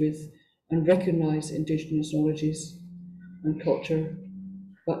engage with and recognise Indigenous knowledges and culture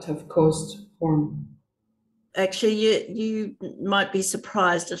that have caused harm? Actually, you might be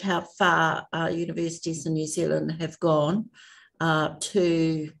surprised at how far universities in New Zealand have gone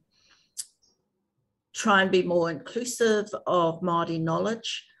to try and be more inclusive of Māori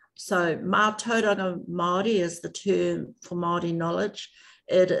knowledge. So Mātauranga Māori is the term for Māori knowledge.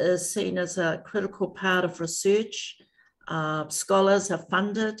 It is seen as a critical part of research. Scholars are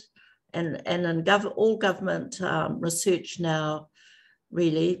funded, and in all government research now,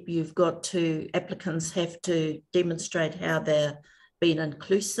 really, applicants have to demonstrate how they're being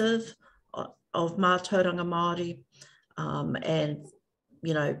inclusive of Mātauranga Māori, and,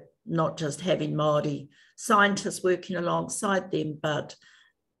 you know, not just having Māori scientists working alongside them, but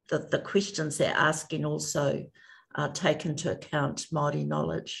the questions they're asking also take into account Māori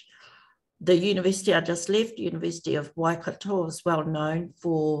knowledge. The university I just left, University of Waikato, is well known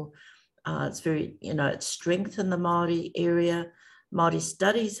for its strength in the Māori area. Māori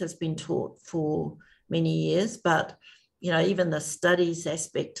studies has been taught for many years, but, you know, even the studies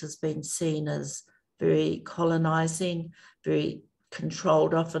aspect has been seen as very colonising, very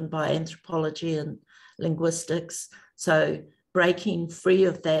controlled often by anthropology and linguistics. So breaking free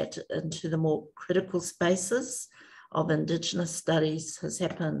of that into the more critical spaces of Indigenous studies has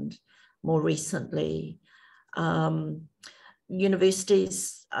happened more recently.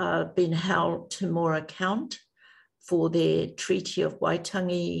 Universities have been held to more account for their Treaty of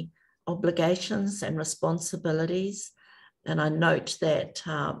Waitangi obligations and responsibilities. And I note that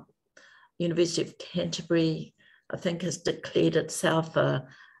University of Canterbury, I think, has declared itself a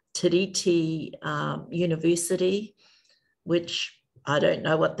Tiriti university, which I don't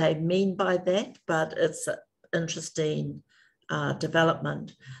know what they mean by that, but it's an interesting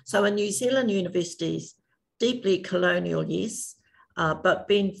development. So in New Zealand universities, deeply colonial, yes, but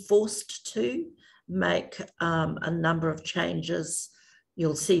being forced to make a number of changes.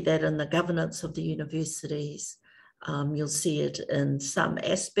 You'll see that in the governance of the universities. You'll see it in some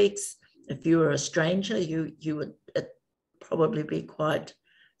aspects. If you were a stranger, you would probably be quite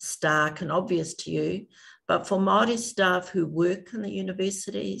stark and obvious to you. But for Maori staff who work in the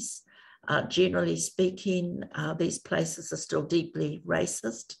universities, generally speaking, these places are still deeply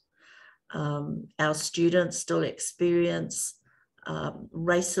racist. Our students still experience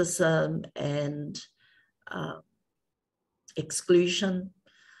racism and exclusion,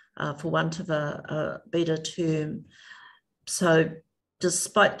 for want of a better term. So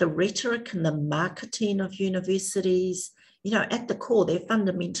despite the rhetoric and the marketing of universities, you know, at the core, they're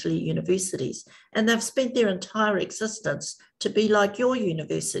fundamentally universities, and they've spent their entire existence to be like your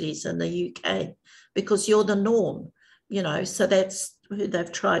universities in the UK, because you're the norm, you know, so that's who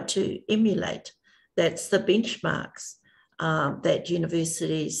they've tried to emulate. That's the benchmarks that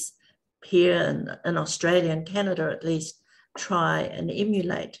universities here in Australia and Canada, at least, try and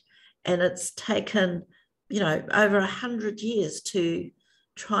emulate. And it's taken, you know, over 100 years to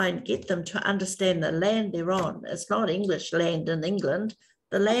try and get them to understand the land they're on. It's not English land in England.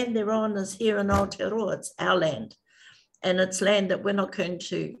 The land they're on is here in Aotearoa. It's our land. And it's land that we're not going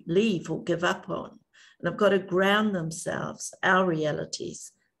to leave or give up on. And they've got to ground themselves, our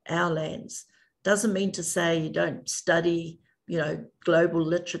realities, our lands. Doesn't mean to say you don't study, you know, global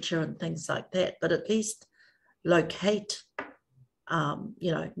literature and things like that, but at least locate,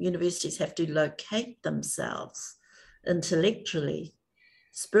 you know, universities have to locate themselves intellectually,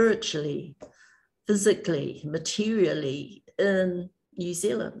 spiritually, physically, materially in New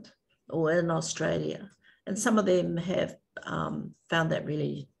Zealand or in Australia. And some of them have found that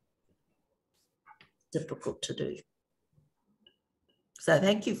really difficult to do. So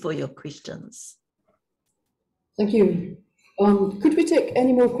thank you for your questions. Thank you. Could we take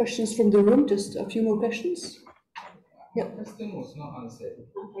any more questions from the room? Just a few more questions? Yeah. The question was not answered.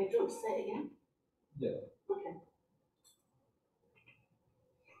 Okay, do you want to say it again? Yeah. Okay.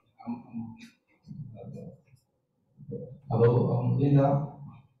 Hello, Linda.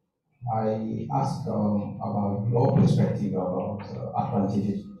 I asked about your perspective about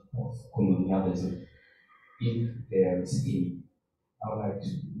advantages of colonialism, if there is any. I would like to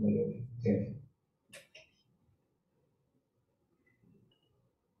know your view. Thank you.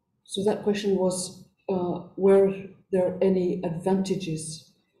 So that question was, were there any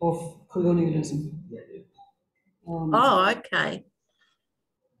advantages of colonialism? Oh, okay.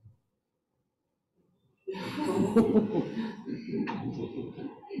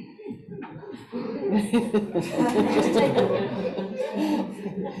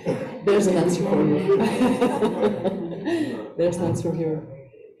 There's an answer for you. There's an answer here.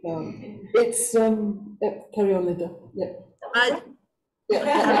 It's carry on, Linda. Yeah. I can't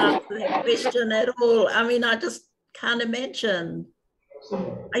answer that question at all. I mean, I just can't imagine.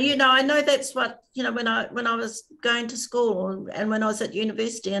 You know, I know that's what, you know, when I was going to school and when I was at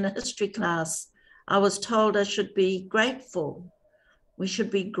university in a history class, I was told I should be grateful. We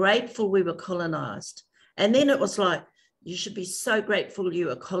should be grateful we were colonized. And then it was like, you should be so grateful you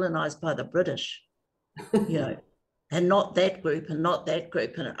were colonized by the British, you know, and not that group and not that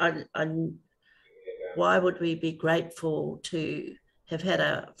group. And why would we be grateful to have had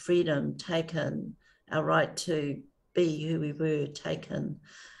our freedom taken, our right to be who we were taken?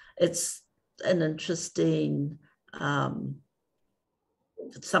 It's an interesting, it's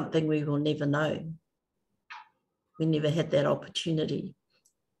something we will never know. We never had that opportunity.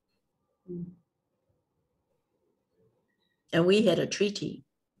 And we had a treaty.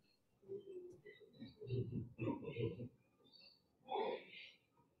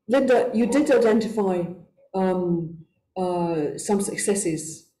 Linda, you did identify some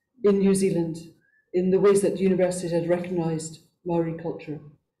successes in New Zealand in the ways that universities had recognised Maori culture.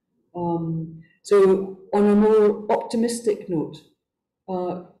 So on a more optimistic note,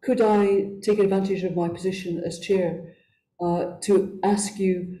 could I take advantage of my position as chair to ask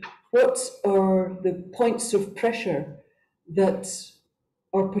you, what are the points of pressure that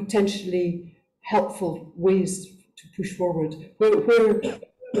are potentially helpful ways to push forward? Where are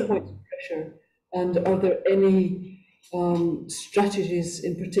the points of pressure, and are there any strategies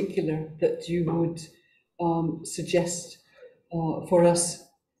in particular that you would suggest for us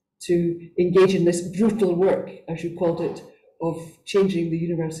to engage in this brutal work, as you called it, of changing the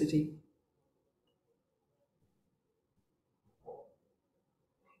university?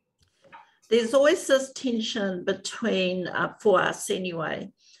 There's always this tension between, for us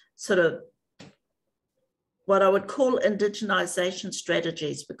anyway, sort of what I would call indigenisation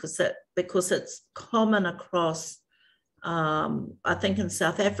strategies, because it's common across I think in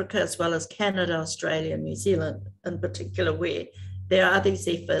South Africa, as well as Canada, Australia, New Zealand in particular, where there are these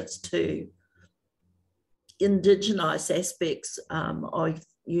efforts to indigenize aspects of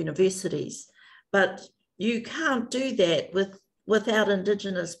universities. But you can't do that without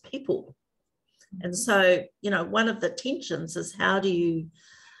Indigenous people. And so, one of the tensions is how do you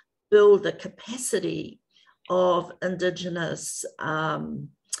build the capacity of Indigenous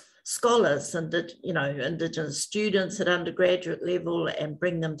scholars and, Indigenous students at undergraduate level and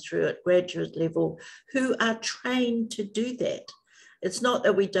bring them through at graduate level who are trained to do that. It's not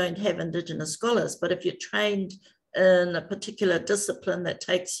that we don't have Indigenous scholars, but if you're trained in a particular discipline that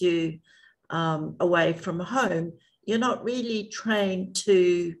takes you away from home, you're not really trained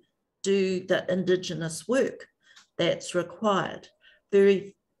to do the Indigenous work that's required.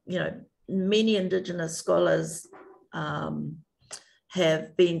 Many Indigenous scholars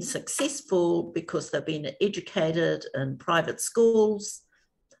have been successful because they've been educated in private schools.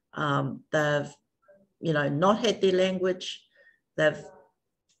 They've, not had their language. Their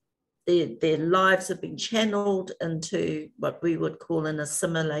lives have been channeled into what we would call an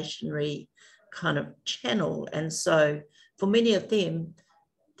assimilationary kind of channel. And so for many of them,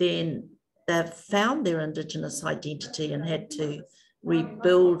 then they've found their Indigenous identity and had to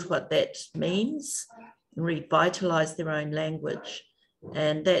rebuild what that means, and revitalize their own language.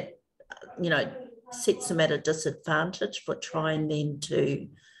 And that, sets them at a disadvantage for trying then to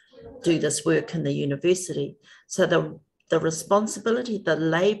do this work in the university. So the responsibility, the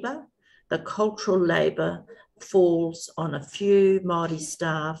labour, the cultural labour falls on a few Māori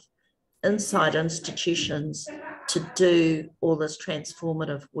staff inside institutions to do all this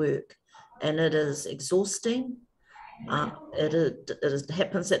transformative work. And it is exhausting. It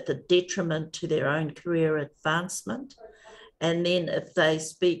happens at the detriment to their own career advancement. And then if they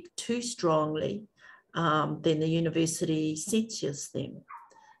speak too strongly, then the university censures them.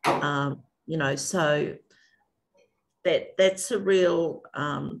 So that's a real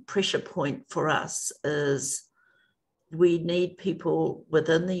pressure point for us, is we need people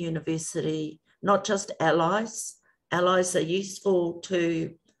within the university, not just allies. Allies are useful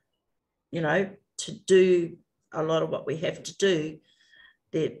to, to do a lot of what we have to do.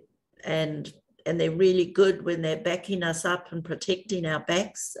 And they're really good when they're backing us up and protecting our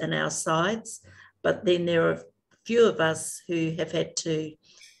backs and our sides. But then there are a few of us who have had to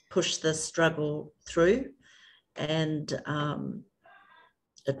push this struggle through, and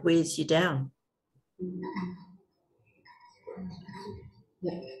it wears you down.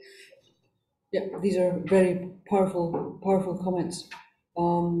 Yeah, these are very powerful comments.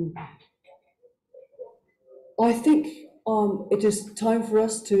 I think it is time for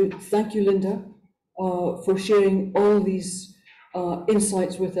us to thank you, Linda, for sharing all these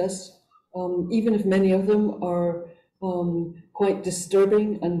insights with us, even if many of them are quite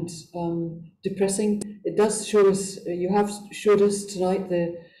disturbing and depressing. It does show us, you have showed us tonight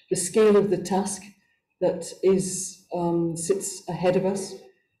the scale of the task that sits ahead of us.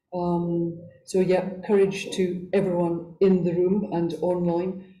 So yeah, courage to everyone in the room and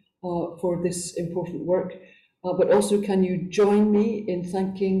online for this important work. But also, can you join me in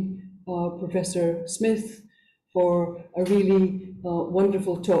thanking Professor Smith for a really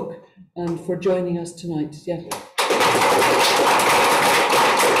wonderful talk and for joining us tonight? Yeah.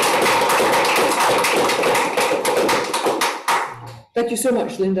 Thank you so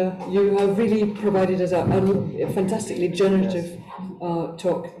much, Linda. You have really provided us a fantastically generative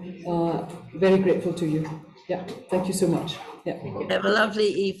talk. Very grateful to you. Yeah, thank you so much. Yeah. Have a lovely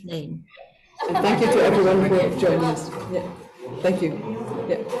evening. And thank you to everyone for joining us. Yeah, thank you.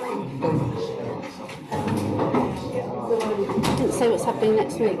 Yeah. Didn't say what's happening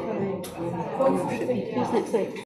next week. Who's next week?